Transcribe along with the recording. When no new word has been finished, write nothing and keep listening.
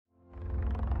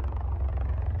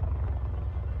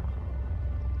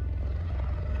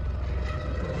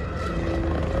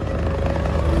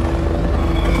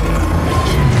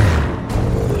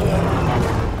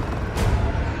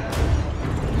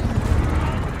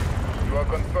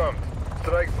confirmed.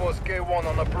 Strike Force K1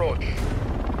 on approach.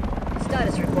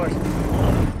 Status report.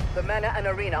 The Mana and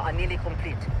Arena are nearly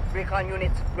complete. Recon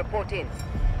units, report in.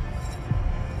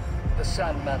 The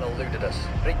Sandman eluded us.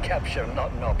 Recapture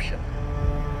not an option.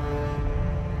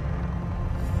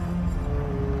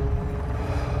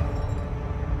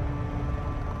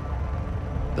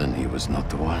 Then he was not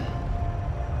the one.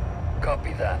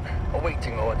 Copy that.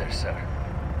 Awaiting orders, sir.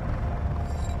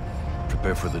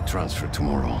 Prepare for the transfer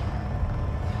tomorrow.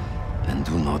 And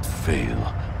do not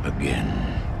fail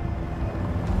again.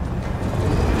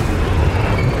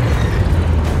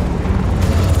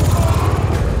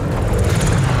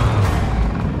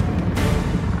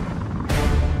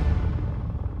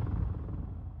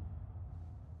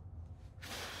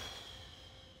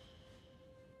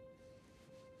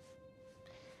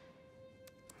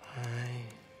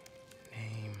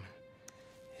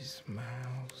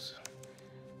 Miles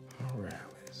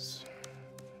Morales.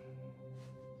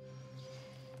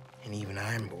 And even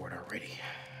I'm bored already.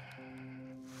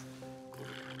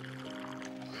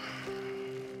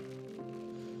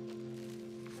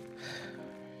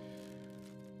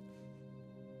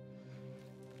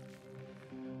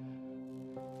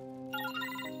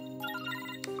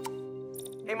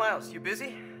 Hey Miles, you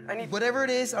busy? I need Whatever it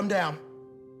is, I'm down.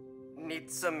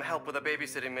 Need some help with a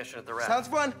babysitting mission at the raft. Sounds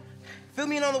fun. Fill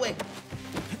me in on the way.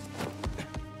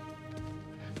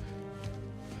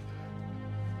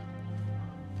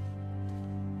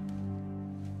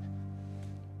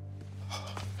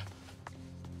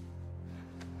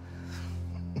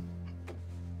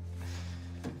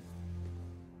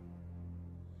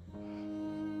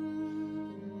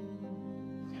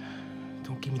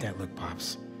 Don't give me that look,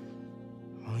 Pops.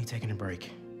 I'm only taking a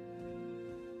break.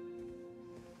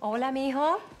 Hola,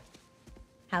 mijo.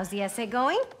 How's the essay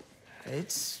going?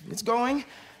 It's going.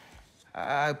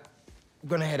 I'm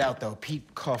gonna head out though.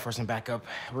 Pete called for some backup.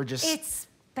 We're just... It's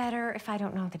better if I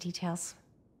don't know the details.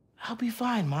 I'll be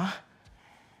fine, Ma.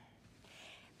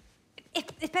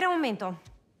 Espera un momento.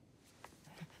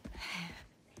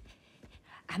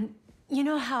 You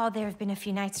know how there have been a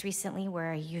few nights recently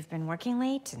where you've been working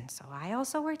late, and so I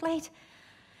also worked late?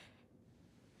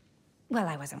 Well,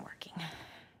 I wasn't working.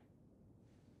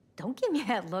 Don't give me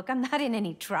that look. I'm not in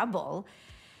any trouble.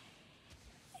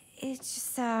 It's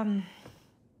just,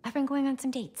 I've been going on some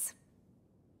dates.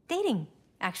 Dating,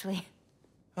 actually.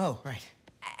 Oh, right.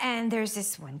 And there's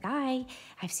this one guy.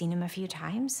 I've seen him a few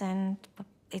times, and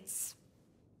it's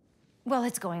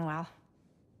going well.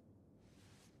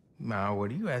 Ma,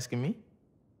 what are you asking me?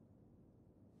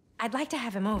 I'd like to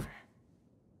have him over.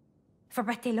 For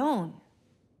Bartelone.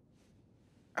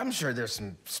 I'm sure there's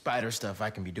some spider stuff I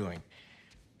can be doing.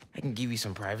 I can give you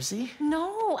some privacy.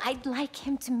 No, I'd like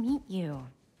him to meet you.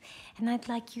 And I'd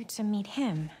like you to meet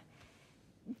him.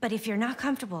 But if you're not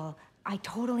comfortable, I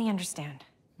totally understand.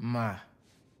 Ma.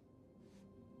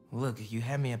 Look, you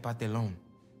had me at Bartelone.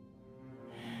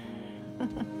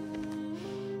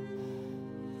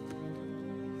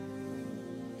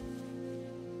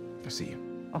 I'll see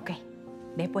you. Okay.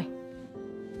 Ve pues.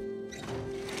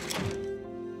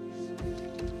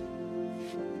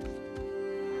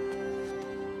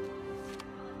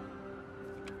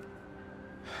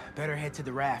 Better head to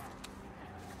the raft.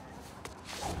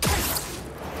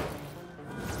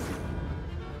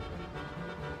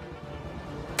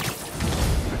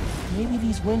 Maybe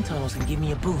these wind tunnels can give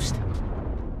me a boost.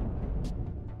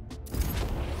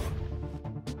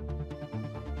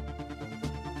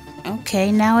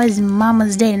 Okay, now it's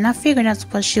Mama's Day, and I figured that's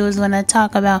what she was gonna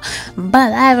talk about.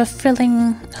 But I have a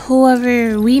feeling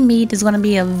whoever we meet is gonna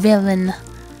be a villain.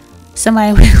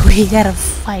 Somebody we gotta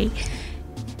fight.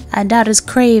 I doubt it's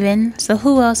Kraven. So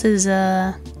who else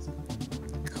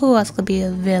could be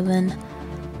a villain?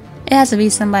 It has to be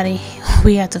somebody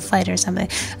we have to fight or something.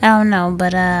 I don't know,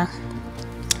 but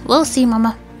we'll see,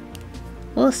 Mama.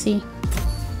 We'll see.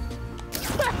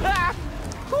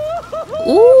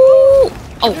 Ooh!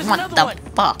 Oh, what the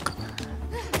fuck?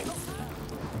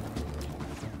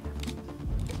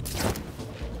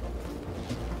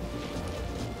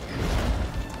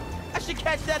 I should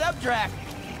catch that updraft.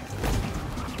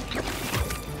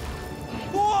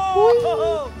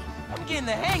 Whoa! I'm getting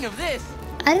the hang of this.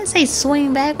 I didn't say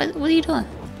swing back. What are you doing?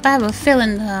 I have a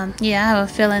feeling, yeah, I have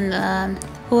a feeling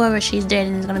whoever she's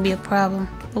dating is gonna be a problem.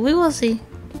 But we will see.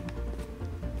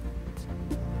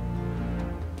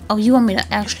 Oh, you want me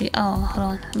to actually? Oh, hold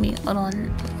on. Let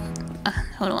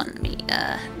me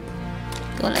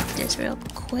go like this real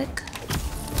quick.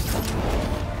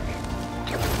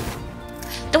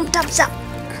 Don't touch up.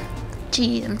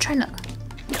 Jeez, I'm trying to.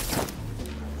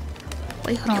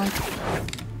 Wait, hold on.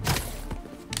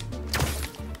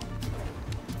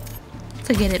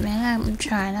 forget it, man. I'm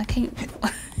trying. I can't.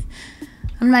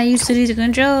 I'm not used to these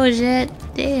controls yet.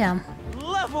 Damn.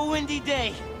 Love a windy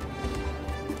day.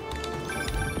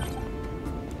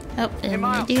 Oh, Hey,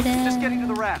 Miles, do that. just getting to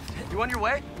the raft. You on your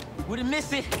way? Wouldn't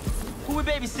miss it. Who we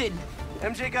babysitting?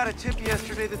 MJ got a tip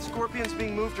yesterday that Scorpion's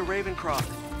being moved to Ravencroft.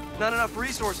 Not enough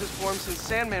resources for him since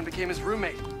Sandman became his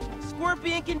roommate.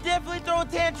 Scorpion can definitely throw a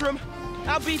tantrum.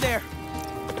 I'll be there.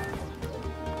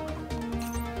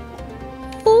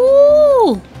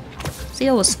 Ooh! See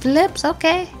those flips?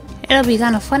 Okay. It'll be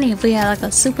kind of funny if we had like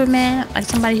a Superman, like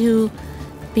somebody who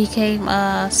became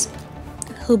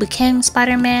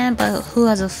Spider-Man, but who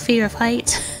has a fear of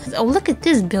heights. Oh, look at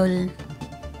this building.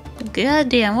 God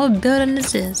damn, what building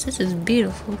this is. This is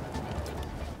beautiful.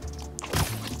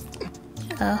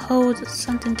 Hold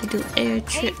something to do air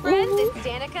trip. Hey friends, it's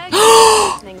Danica.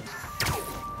 Listening.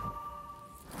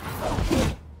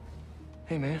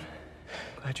 Hey, man.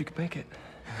 Glad you could make it.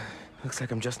 Looks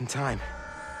like I'm just in time.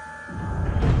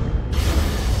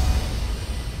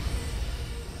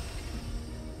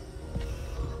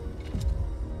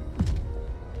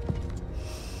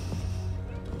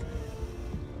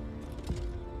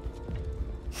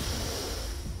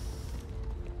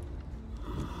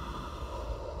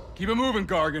 Keep it moving,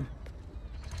 Gargan.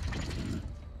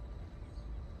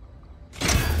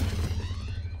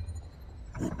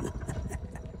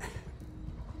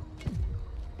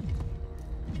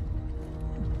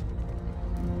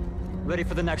 Ready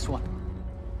for the next one.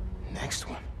 Next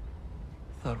one.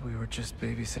 Thought we were just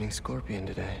babysitting Scorpion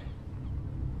today.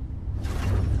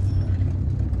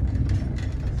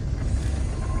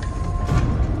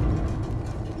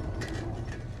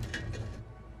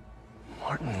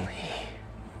 Martin Lee.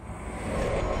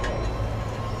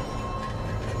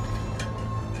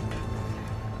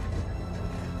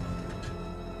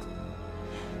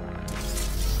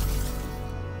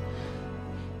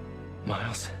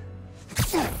 Miles.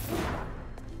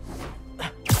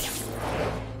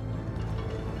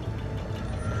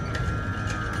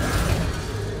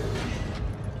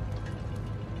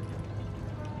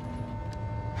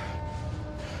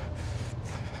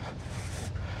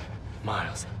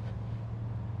 Miles.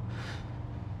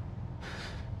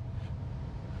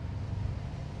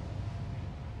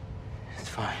 It's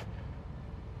fine.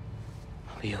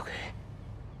 I'll be okay.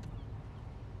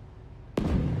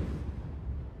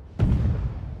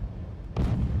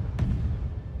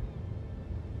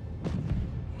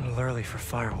 A little early for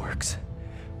fireworks.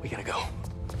 We gotta go.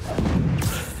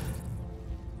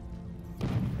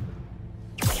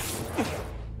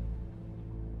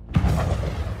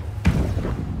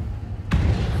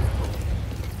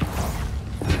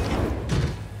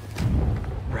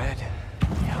 Red,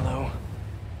 yellow.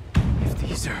 If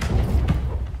these are...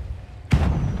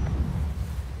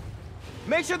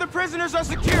 Make sure the prisoners are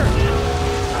secure.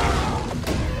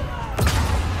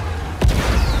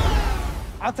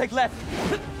 I'll take left.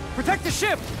 Protect the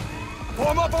ship!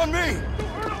 Form up on me!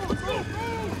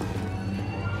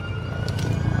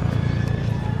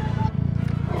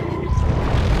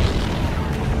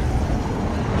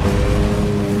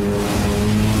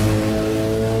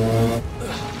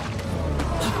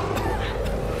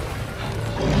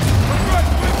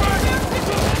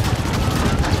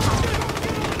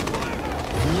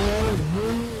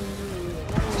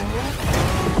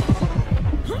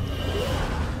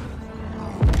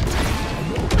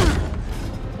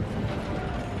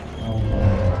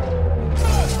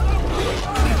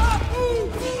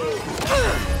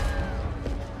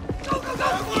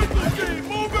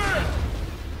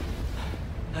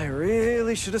 I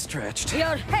really should have stretched.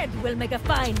 Your head will make a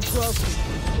fine trophy.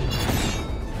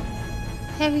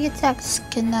 Heavy attacks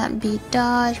cannot be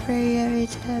dodged. Very heavy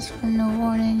attacks from no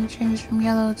warning. Change from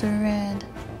yellow to red.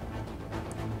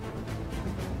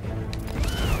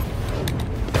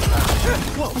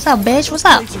 What's up, bitch? What's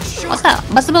up? What's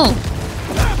up? Bust a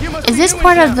move. Is this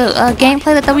part of the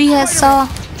gameplay that we had saw?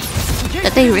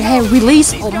 That they had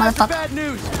released? Oh, motherfucker.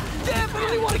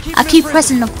 I keep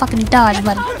pressing the fucking dodge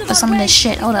button for some of this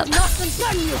shit. Hold up.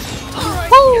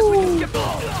 Woo!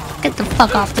 Get the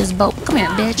fuck off this boat. Come here,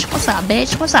 bitch. What's up,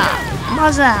 bitch? What's up?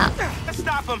 What's up?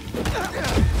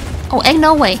 Oh, ain't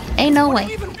no way. Ain't no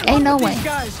way. Ain't no way.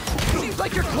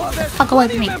 Fuck away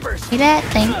from me. See that?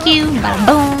 Thank you. Bada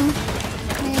boom.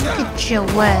 Man, get your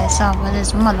ass off of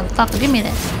this motherfucker. Give me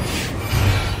that.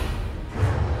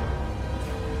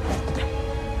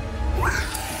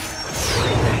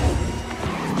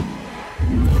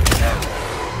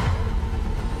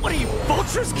 What are you,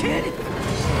 vultures, kid?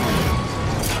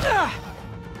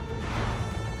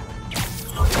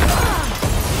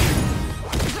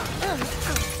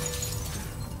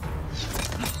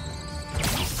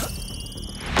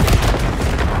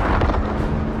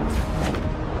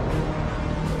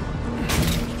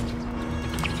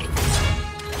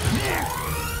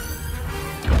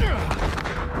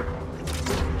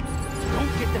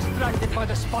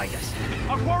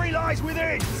 guys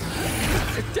within!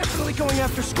 They're definitely going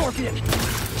after Scorpion.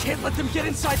 Can't let them get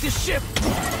inside this ship.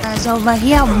 Guys over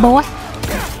here, boy.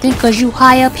 Think cause you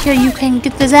high up here you can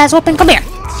get this ass whooping? Come here.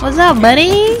 What's up,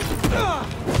 buddy?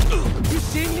 You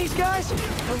seeing these guys?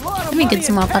 Let me get this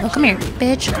motherfucker. Come here,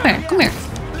 bitch. Come here. Come here.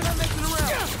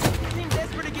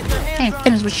 I ain't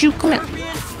finished with you. Come here.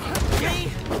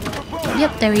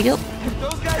 Yep, there we go.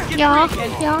 Y'all.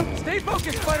 Stay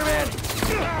focused, Spider-Man.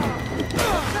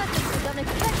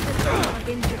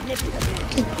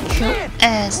 Get your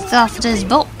ass off this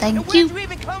boat. Thank you.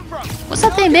 What's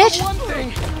up then, bitch?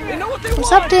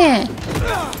 What's up then?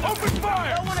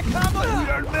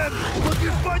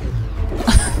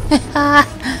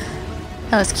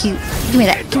 That was cute. Give me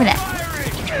that. Give me that.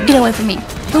 Get away from me.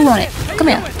 Who want it? Come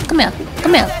here. Come here.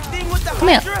 Come here. Come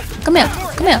here. Come here.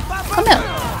 Come here. Come here.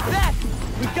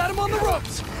 We got him on the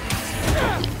ropes.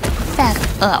 Back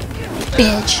up,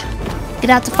 bitch. Get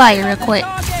out the fire real quick.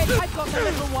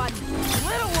 Little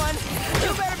one,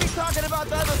 you better be talking about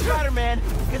the other Spider-Man,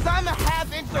 because I'm a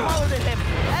half-inch taller than him,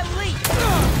 at least.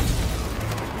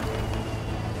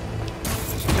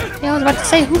 Yeah, I was about to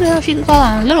say, who the hell she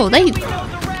calling little? I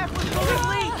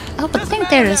would think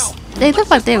they look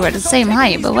like they were the same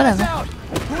height, but whatever.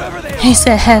 He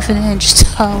said half an inch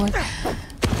taller.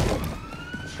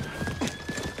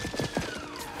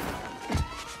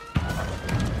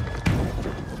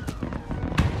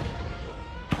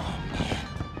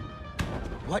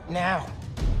 What now?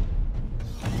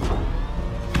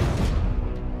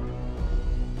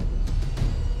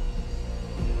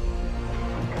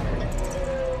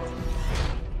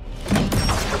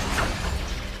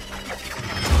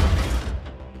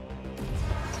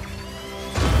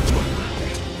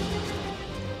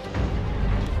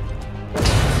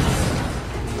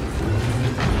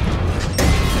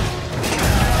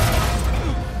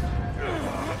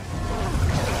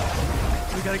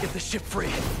 We gotta get the ship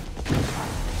free.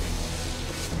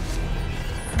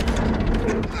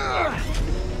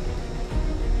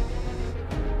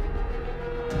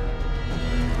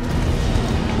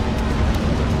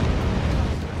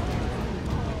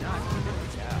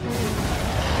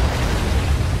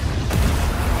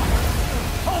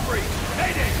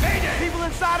 People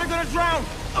inside are gonna drown.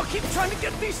 I'll keep trying to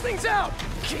get these things out.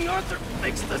 King Arthur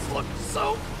makes this look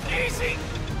so easy.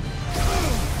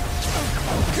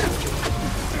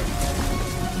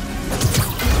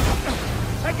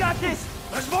 I got this.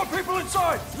 There's more people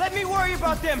inside! Let me worry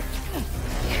about them.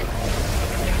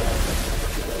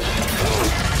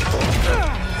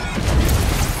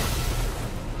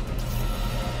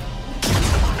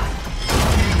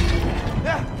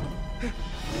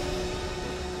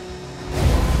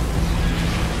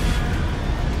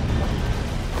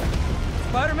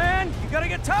 Spider-Man, you gotta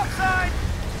get topside.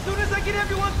 As soon as I get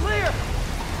everyone clear.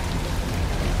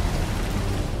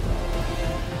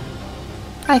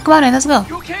 Alright, come on in, let's go.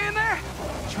 You okay in there?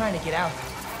 Trying to get out.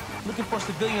 Looking for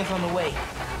civilians on the way.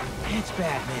 It's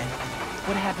bad, man.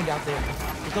 What happened out there?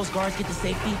 Did those guards get to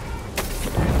safety?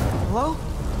 Hello?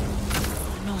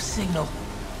 No signal.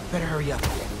 Better hurry up.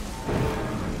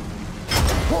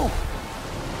 Whoa!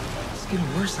 It's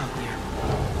getting worse out there.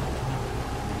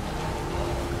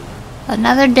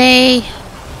 Another day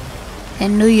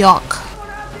in New York.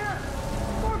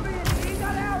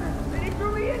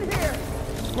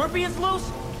 Scorpion's loose?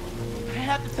 I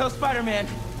have to tell Spider-Man.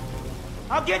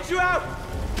 I'll get you out!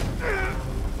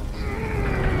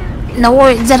 No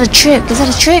worries, is that a trick? Is that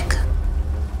a trick?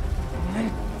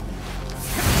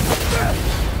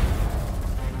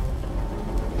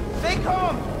 Stay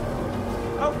calm!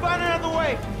 I'll find another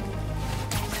way!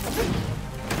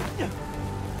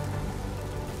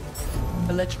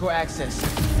 Electrical access.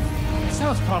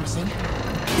 Sounds promising.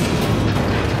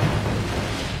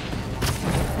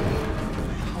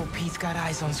 Oh, Pete's got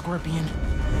eyes on Scorpion.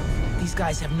 These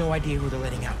guys have no idea who they're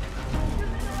letting out.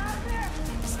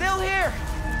 Still here!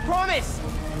 Promise!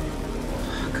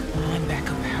 Come on,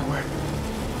 backup power.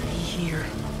 Be here.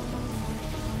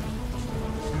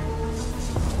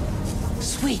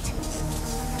 Sweet!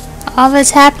 All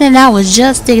this happening, I was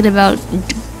just thinking about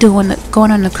going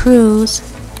on the cruise.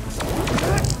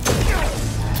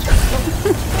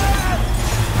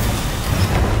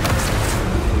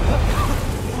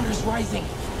 Water's rising.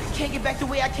 I can't get back the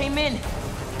way I came in.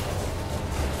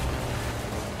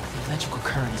 The electrical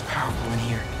current is powerful in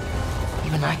here.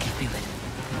 Even I can feel it.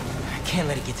 I can't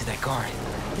let it get to that guard.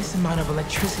 This amount of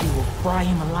electricity will fry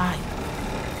him alive.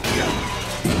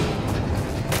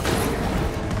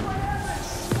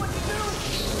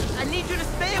 I need you to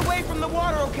stay away from the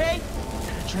water, okay?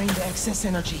 Drain the excess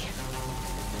energy.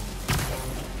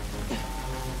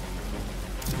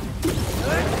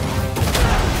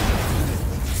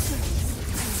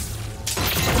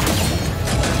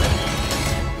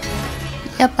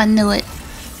 Yep, I knew it.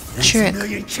 Trick.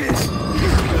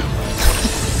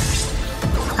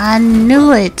 I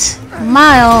knew it.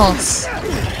 Miles.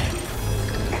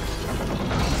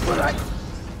 But I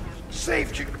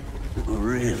saved you.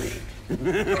 Really?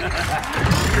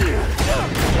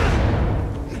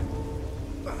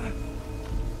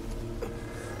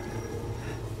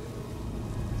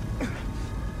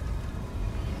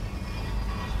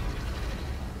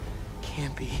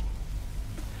 Can't be.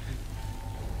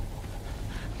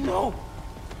 No.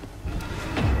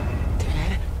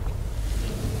 Dad?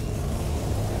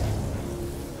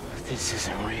 This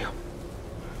isn't real.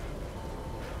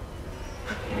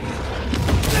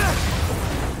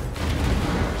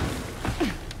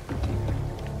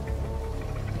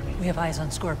 We have eyes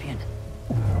on Scorpion.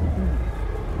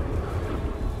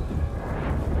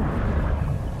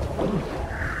 A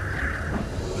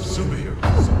superhero.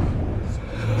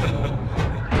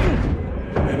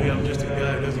 Maybe I'm just a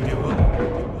guy who doesn't give up.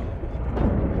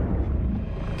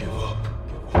 Give up.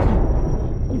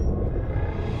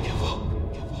 Give up.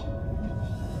 Give up.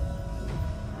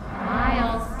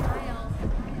 Miles.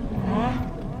 Huh?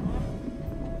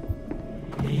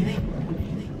 Anything?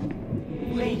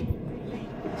 Wait.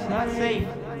 It's not safe.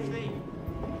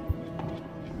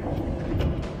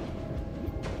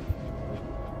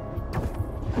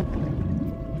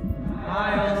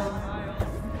 Miles.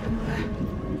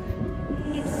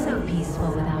 It's so peaceful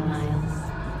without Miles.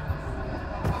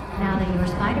 Now that you're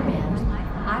Spider-Man,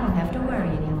 I don't have to worry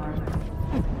anymore.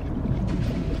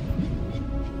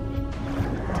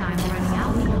 Time's running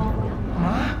out, Neil.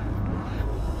 Huh?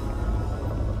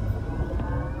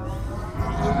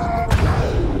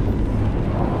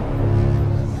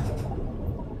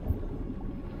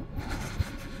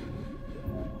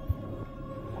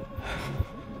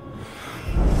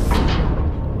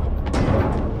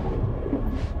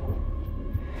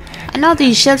 I know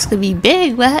these ships could be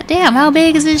big, but damn, how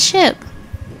big is this ship?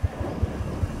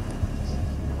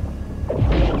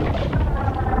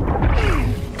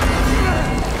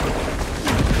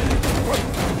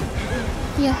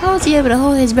 Yeah, how was he able to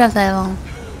hold his breath that long?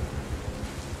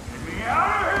 Get me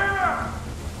out of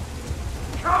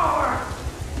here! Coward!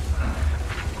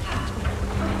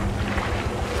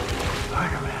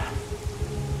 Spider-Man.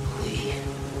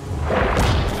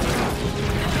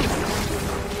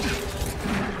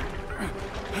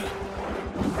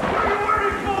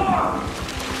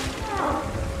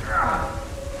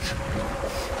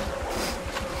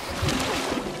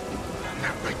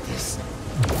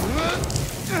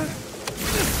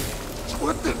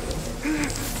 What the?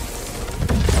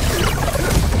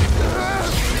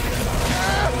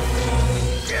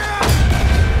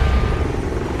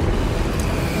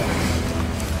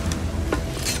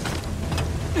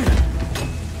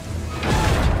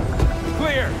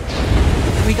 Clear.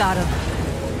 We got him.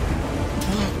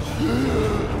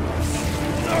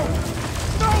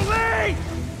 No, Lee!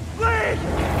 Lee!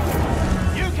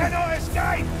 You cannot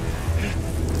escape!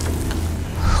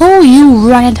 Who you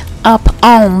running up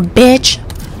on, bitch?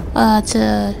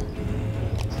 To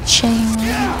chain.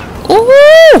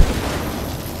 Ooh!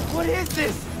 What is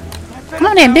this? Come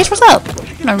on in, bitch. What's up?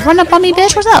 You gonna run up on me,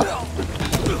 bitch? What's up?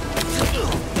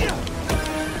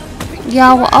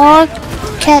 Y'all will all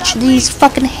catch these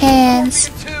fucking hands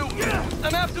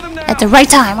I'm after them now. at the right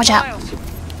time. Watch out. Miles,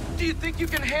 do you think you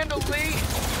can handle Lee?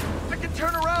 I can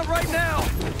turn around right now.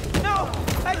 No!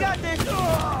 I got this! Go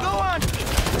on!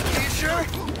 Are you sure?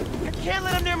 I can't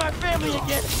let him near my family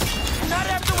again. Not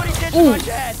after what he did to my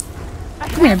dad. I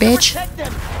Come here, have to bitch. protect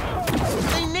them.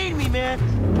 They need me, man.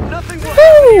 Nothing will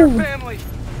happen to your Woo! family.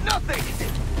 Nothing.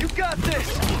 You got this.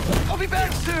 I'll be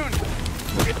back soon.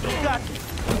 You got this.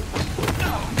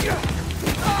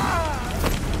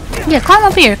 Yeah, climb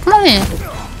up here. Come on in.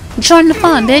 Join the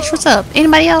fun, bitch. What's up?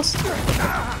 Anybody else?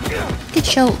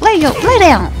 Get your lay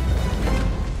down.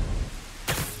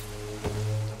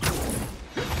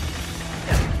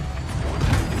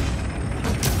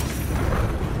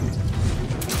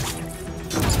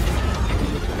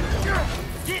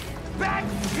 Get back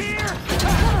here!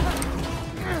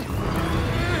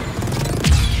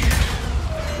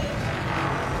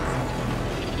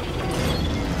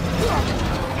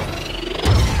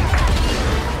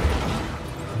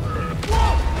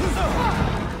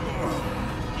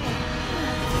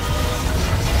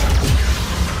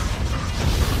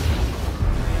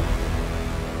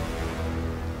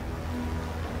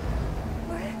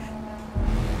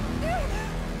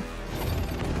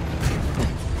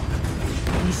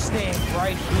 He's staying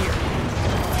right here.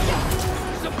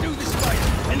 Subdue the spider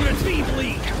and retrieve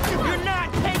Lee. You're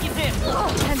not taking him!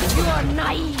 And you are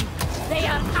naive. They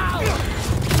are ours.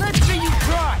 Let's see you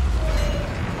try!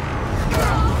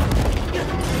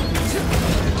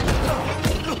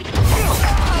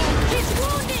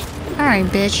 Alright,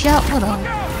 bitch. Y'all, hold on.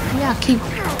 Y'all keep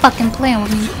fucking playing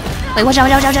with me. Wait, watch out,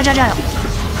 watch out, watch out, watch out.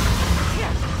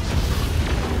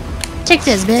 Take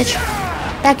this, bitch.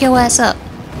 Back your ass up.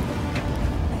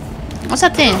 What's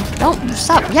up then? Don't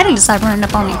stop. Y'all need to stop running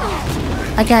up on me.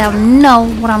 Like I know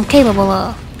what I'm capable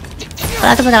of. But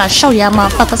I think I gotta show y'all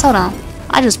motherfuckers. Hold on.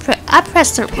 I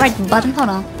pressed the right button. Hold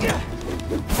on.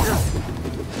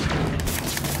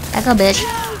 Back up, bitch.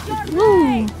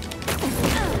 Woo.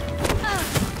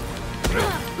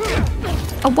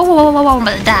 Oh, whoa, whoa, whoa, whoa, whoa, I'm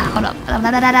about to die. Hold up.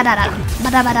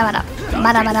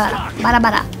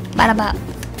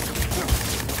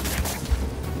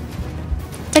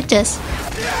 Take this.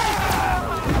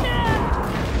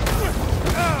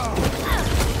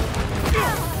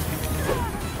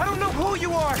 I don't know who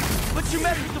you are, but you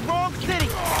met with the wrong city.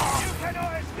 You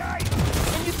cannot escape!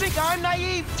 And you think I'm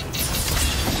naive?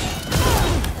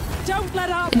 Don't let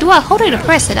up! Do I hold it or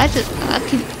press it? I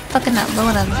keep fucking up, but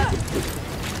whatever.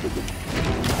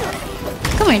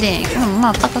 Come here, then. Come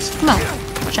on, motherfuckers. Come on.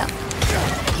 Watch out.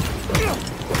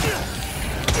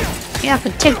 Yeah, I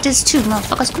could take this too,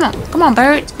 motherfuckers. Come on. Come on,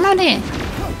 birds. Come on, then.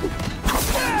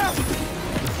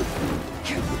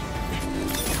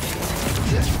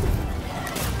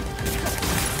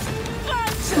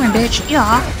 Come here, bitch.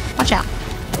 Yeah. Watch out.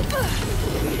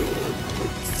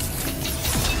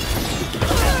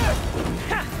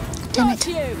 Damn it.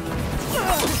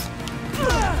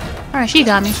 Alright, she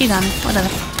got me. She got me. Whatever.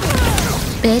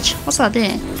 Bitch. What's up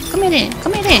then? Come here then.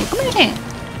 Come here then. Come here then.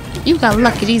 You got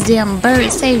lucky these damn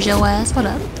birds saved your ass. What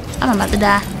up? I'm about to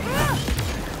die.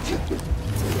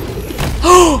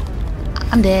 Oh!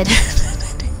 I'm dead.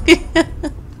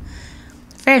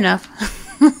 Fair enough.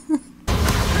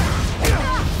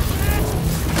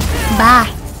 Bye.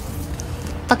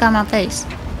 Fuck out my face.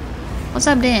 What's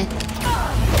up then?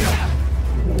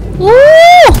 Woo!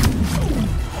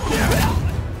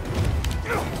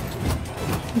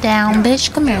 Down,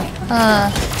 bitch. Come here.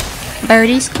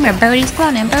 Birdies. Come here, birdies. Come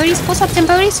on then, birdies. What's up then,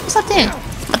 birdies? What's up then?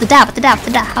 About to die, about to die, about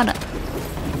to die. Hold up.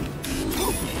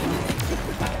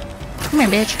 Come here,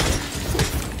 bitch.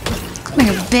 Come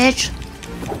here, bitch.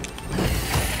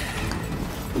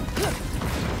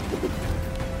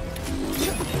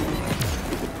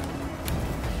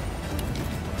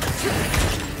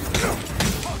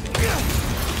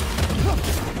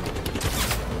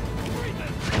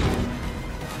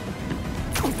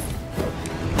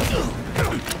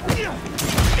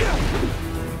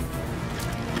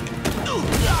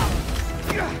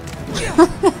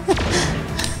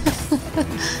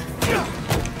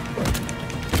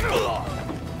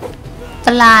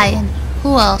 Lion.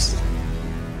 Who else? I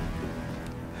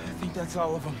think that's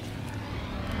all of them.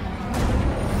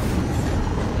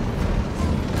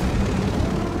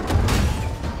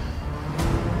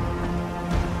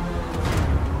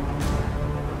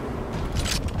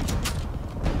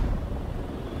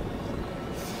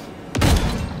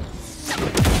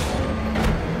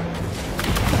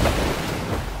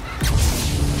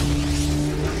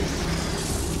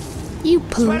 You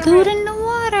polluting the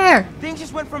water. Things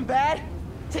just went from bad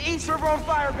to East River on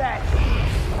fire bad.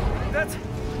 That's...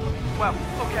 well,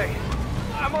 okay.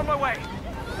 I'm on my way.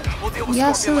 We'll deal with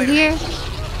Y'all Scorpion still later. here?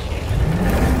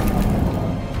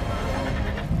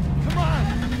 Come on!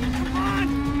 Come on!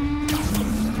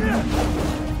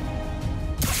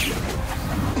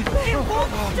 It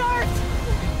won't start!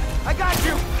 I got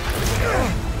you!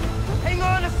 Hang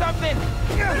on to something!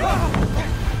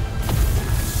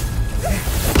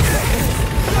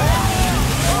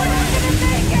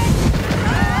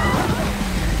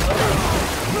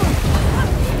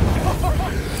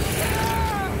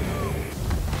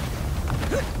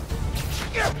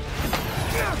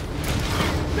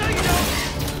 No, you don't!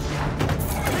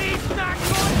 He's not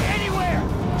going anywhere!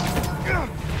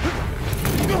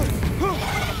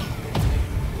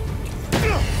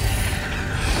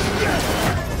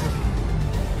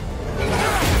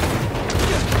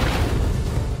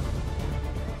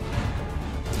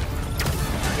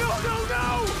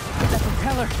 That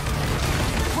propeller!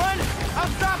 Run! I'll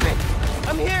stop it!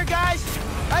 I'm here, guys!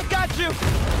 I got you!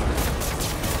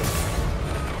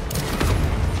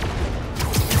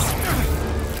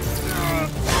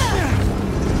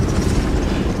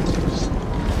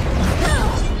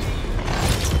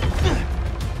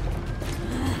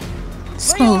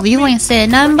 Smooth, you ain't said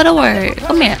nothing but a word.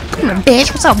 Come here, bitch.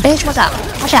 What's up, bitch? What's up?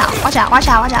 Watch out, watch out, watch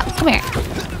out, watch out. Come here.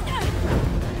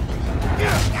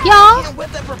 Y'all. I can't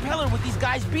whip that propeller with these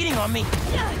guys beating on me.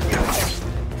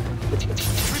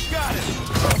 We've got it!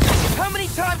 How many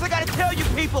times I gotta tell you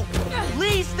people?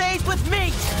 Lee stays with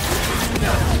me!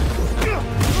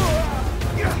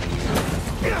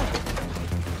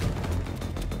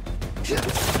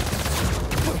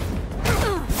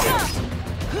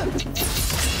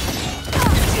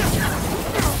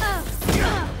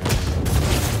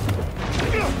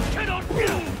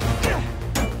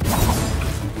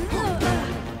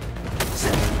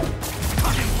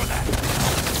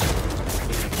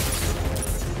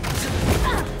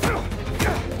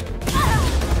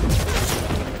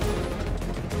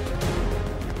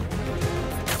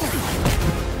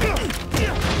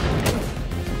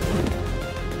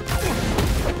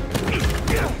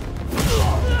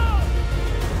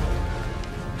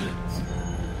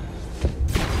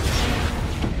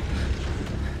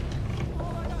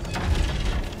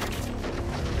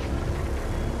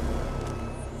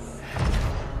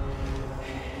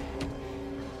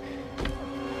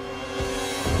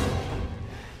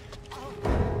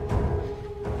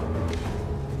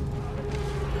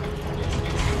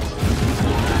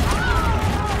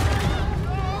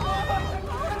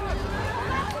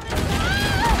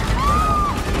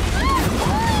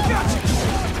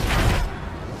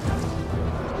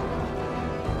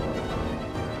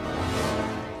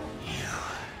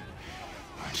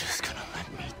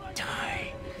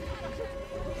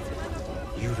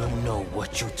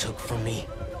 You took from me.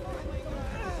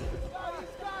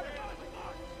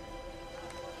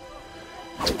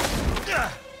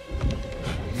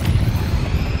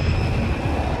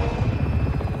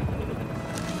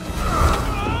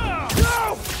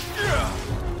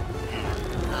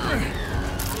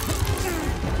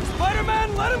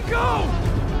 Spider-Man, let him go!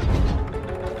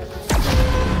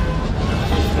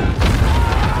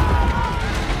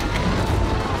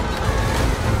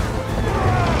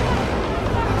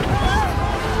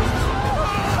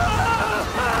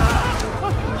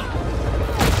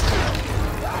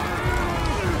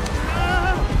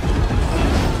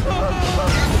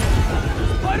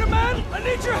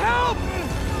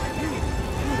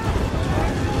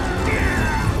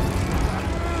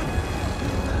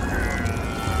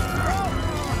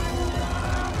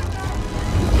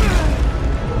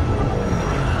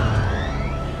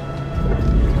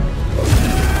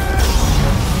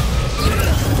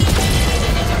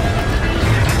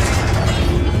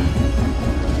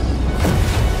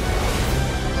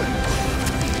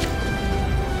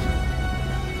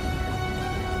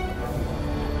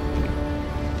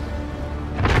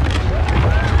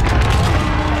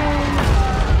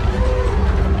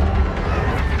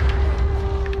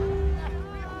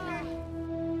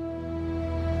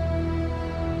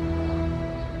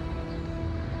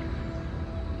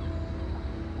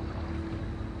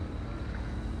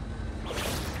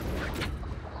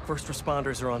 First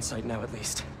responders are on site now, at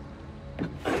least.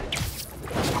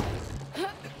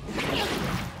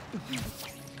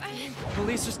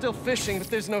 Police are still fishing, but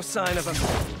there's no sign of them.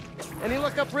 Any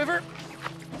luck upriver?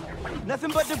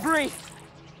 Nothing but debris.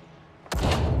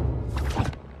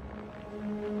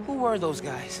 Who were those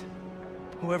guys?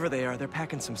 Whoever they are, they're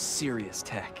packing some serious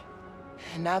tech.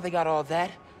 And now they got all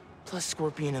that, plus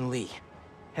Scorpion and Lee.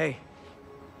 Hey,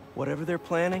 whatever they're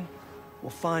planning, we'll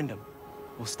find them.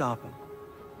 We'll stop them.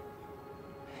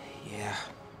 Yeah.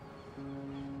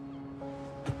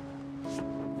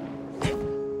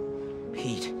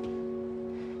 Pete.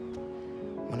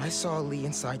 When I saw Lee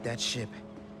inside that ship,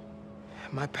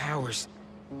 my powers,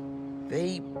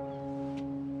 they...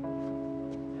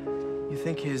 You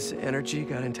think his energy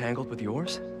got entangled with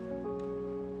yours?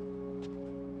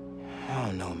 I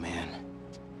don't know, man.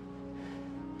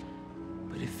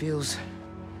 But it feels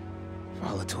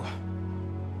volatile.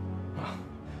 Well,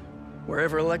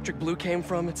 wherever Electric Blue came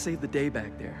from, it saved the day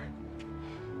back there.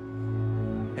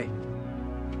 Hey.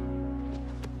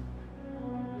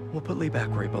 We'll put Lee back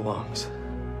where he belongs.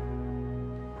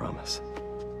 Promise.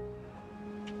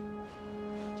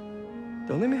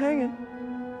 Don't leave me hanging.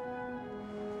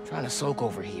 Trying to soak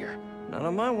over here. Not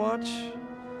on my watch.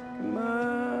 Come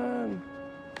on.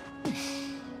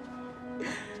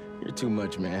 You're too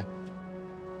much, man.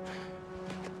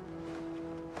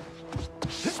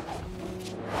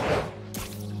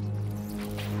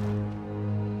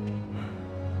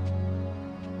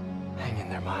 Hang in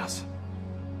there, Miles.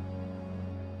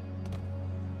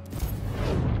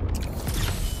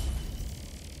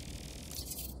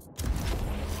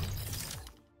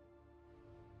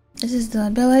 This is the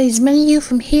abilities menu.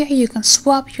 From here you can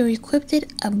swap your equipped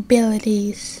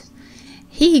abilities.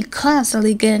 He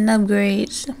constantly getting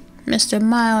upgrades. Mr.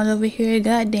 Miles over here,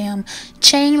 goddamn.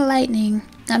 Chain lightning.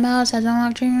 That Miles has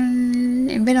unlocked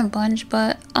in Venom Punch,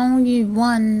 but only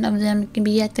one of them can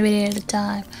be activated at a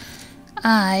time.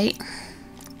 Alright.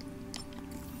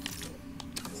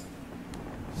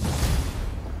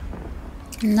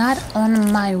 Not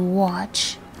on my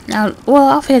watch. Now, well,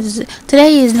 I'll forget this.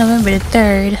 Today is November the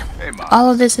 3rd. All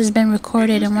of this has been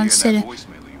recorded in one sitting.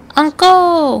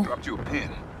 Uncle! Dropped you a pin.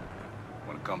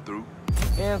 Wanna come through?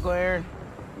 Yeah, Uncle Aaron.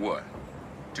 What?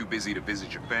 Too busy to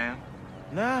visit your fam?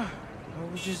 Nah,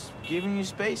 I was just giving you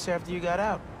space after you got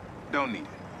out. Don't need it.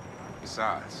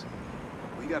 Besides,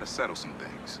 we gotta settle some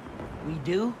things. We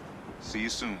do? See you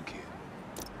soon,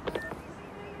 kid.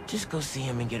 Just go see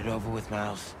him and get it over with,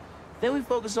 Miles. Then we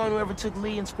focus on whoever took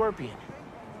Lee and Scorpion.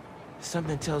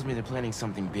 Something tells me they're planning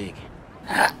something big.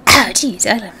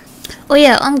 Jeez, oh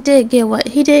yeah, Unc did get what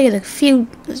he did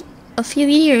get a few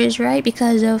years, right?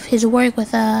 Because of his work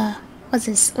with what's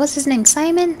his name?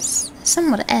 Simon?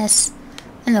 Someone with an S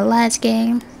in the last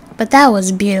game. But that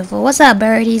was beautiful. What's up,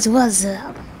 birdies? What's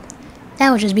up?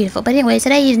 That was just beautiful. But anyway,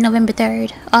 today is November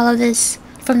 3rd. All of this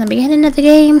from the beginning of the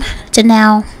game to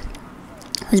now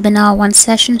has been all one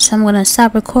session, so I'm gonna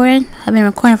stop recording. I've been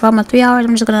recording for almost 3 hours.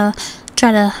 I'm just gonna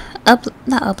try to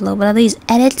not upload, but at least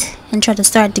edit and try to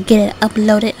start to get it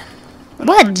uploaded.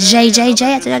 What,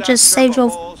 JJJ? After I just saved your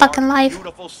fucking life?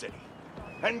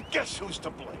 And guess who's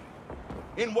to blame?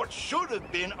 In what should have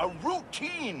been a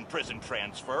routine prison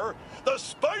transfer, the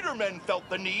Spidermen felt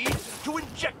the need to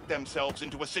inject themselves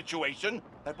into a situation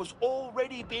that was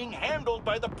already being handled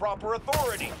by the proper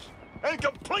authorities, and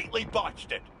completely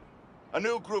botched it. A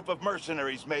new group of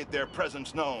mercenaries made their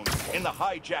presence known in the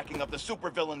hijacking of the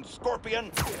supervillain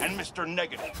Scorpion and Mr.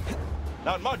 Negative.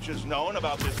 Not much is known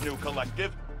about this new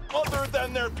collective, other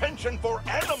than their penchant for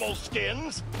animal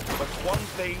skins, but one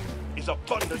thing is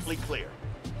abundantly clear.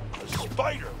 The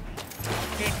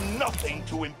Spidermen did nothing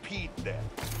to impede them.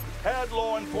 Had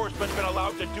law enforcement been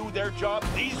allowed to do their job,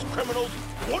 these criminals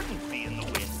wouldn't be in the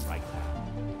wind right now.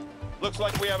 Looks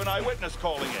like we have an eyewitness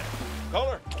calling in.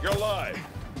 Caller, you're live.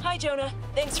 Hi, Jonah.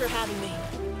 Thanks for having me.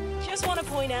 Just want to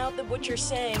point out that what you're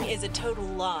saying is a total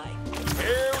lie.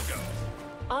 Here we go.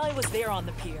 I was there on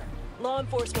the pier. Law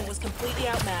enforcement was completely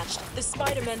outmatched. The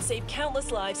Spidermen saved countless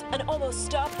lives and almost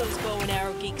stopped those bow and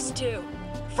arrow geeks, too.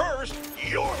 First,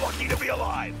 you're lucky to be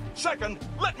alive. Second,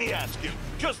 let me ask you,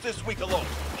 just this week alone,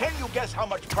 can you guess how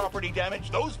much property damage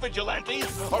those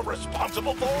vigilantes are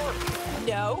responsible for?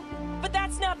 No, but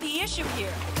that's not the issue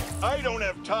here. I don't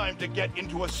have time to get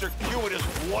into a circuitous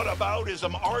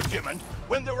whataboutism argument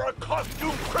when there are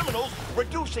costumed criminals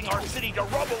reducing our city to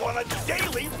rubble on a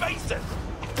daily basis.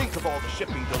 Think of all the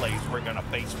shipping delays we're gonna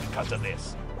face because of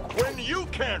this. When you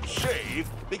can't shave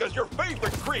because your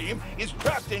favorite cream is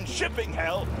trapped in shipping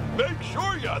hell, make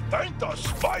sure you thank the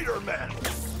Spider-Men.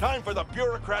 Time for the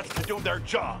bureaucrats to do their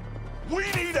job.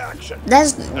 We need action.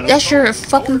 That's your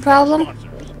fucking problem?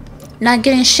 Not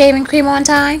getting shaving cream on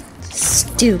time?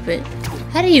 Stupid.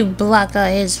 How do you block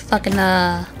his fucking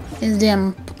his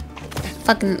damn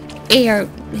fucking air,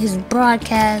 his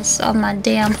broadcast on my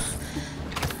damn phone?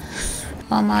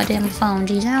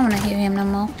 Jeez, I don't want to hear him no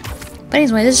more. But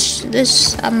anyway,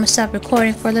 this I'm gonna stop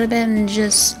recording for a little bit and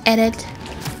just edit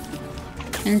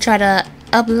and try to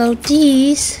upload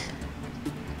these.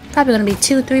 Probably gonna be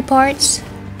 2-3 parts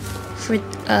for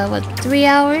what, 3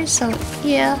 hours? So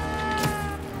yeah.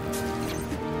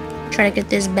 Try to get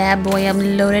this bad boy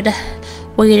uploaded.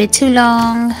 Waited too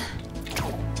long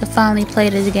to finally play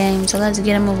this game, so let's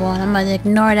get a move on. I'm gonna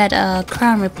ignore that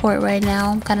crime report right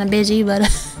now. I'm kind of busy, but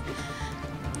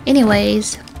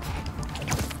anyways,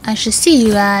 I should see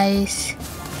you guys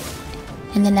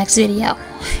in the next video.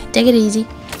 Take it easy.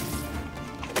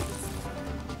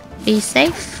 Be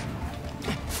safe.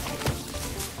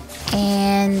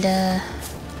 And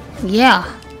yeah.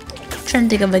 Trying to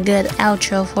think of a good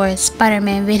outro for a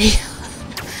Spider-Man video.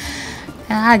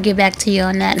 I'll get back to you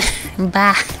on that.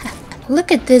 Bye.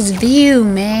 Look at this view,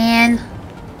 man.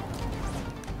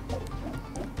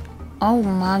 Oh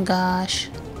my gosh.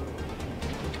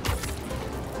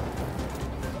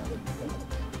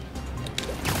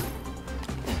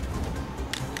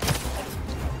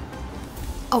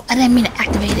 Oh, I didn't mean to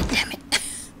activate it, damn it.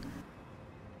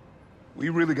 We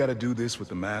really gotta do this with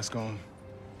the mask on?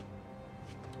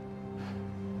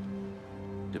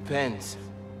 Depends.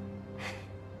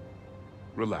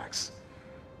 Relax.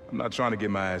 I'm not trying to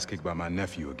get my ass kicked by my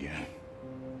nephew again.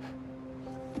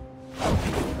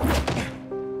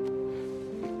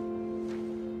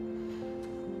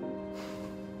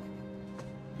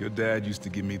 Your dad used to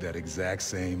give me that exact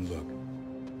same look.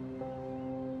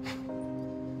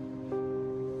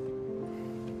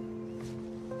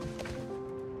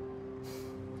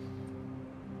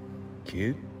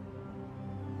 Kid?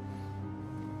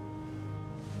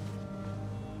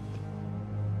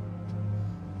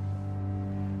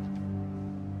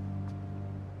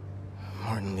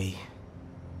 Martin Lee.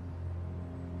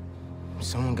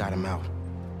 Someone got him out.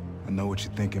 I know what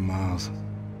you're thinking, Miles.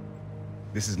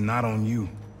 This is not on you.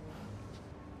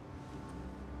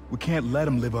 We can't let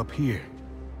him live up here.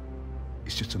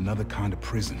 It's just another kind of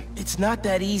prison. It's not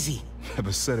that easy.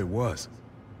 Never said it was.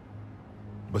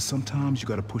 But sometimes you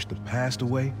gotta push the past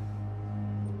away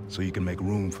so you can make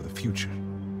room for the future.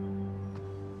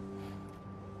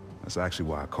 That's actually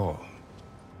why I called.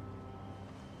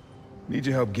 Need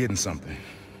your help getting something.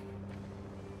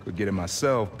 Could get it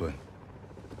myself, but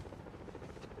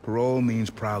parole means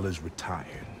Prowler's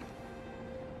retired.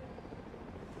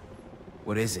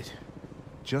 What is it?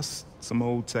 Just some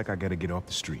old tech I gotta get off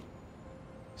the street.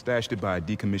 Stashed it by a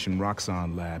decommissioned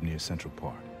Roxxon lab near Central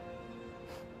Park.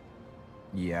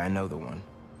 Yeah, I know the one.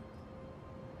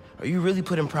 Are you really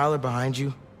putting Prowler behind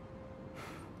you?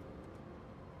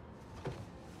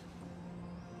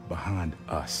 Behind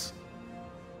us.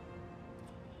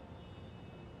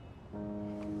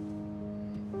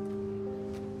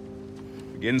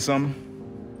 You getting something?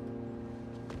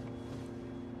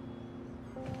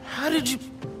 How did you...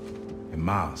 Hey,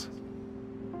 Miles.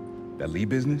 That Lee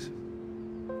business?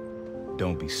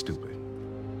 Don't be stupid.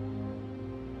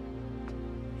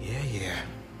 Yeah.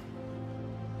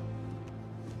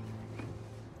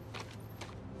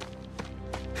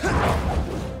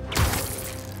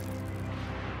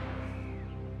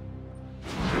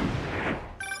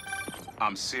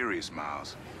 I'm serious,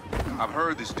 Miles. I've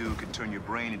heard this dude can turn your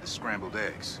brain into scrambled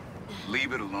eggs.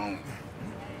 Leave it alone.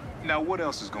 Now, what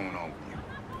else is going on with you?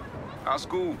 How's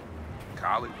school?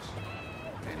 College?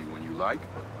 Anyone you like?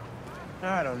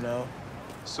 I don't know.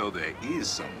 So there is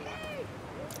someone.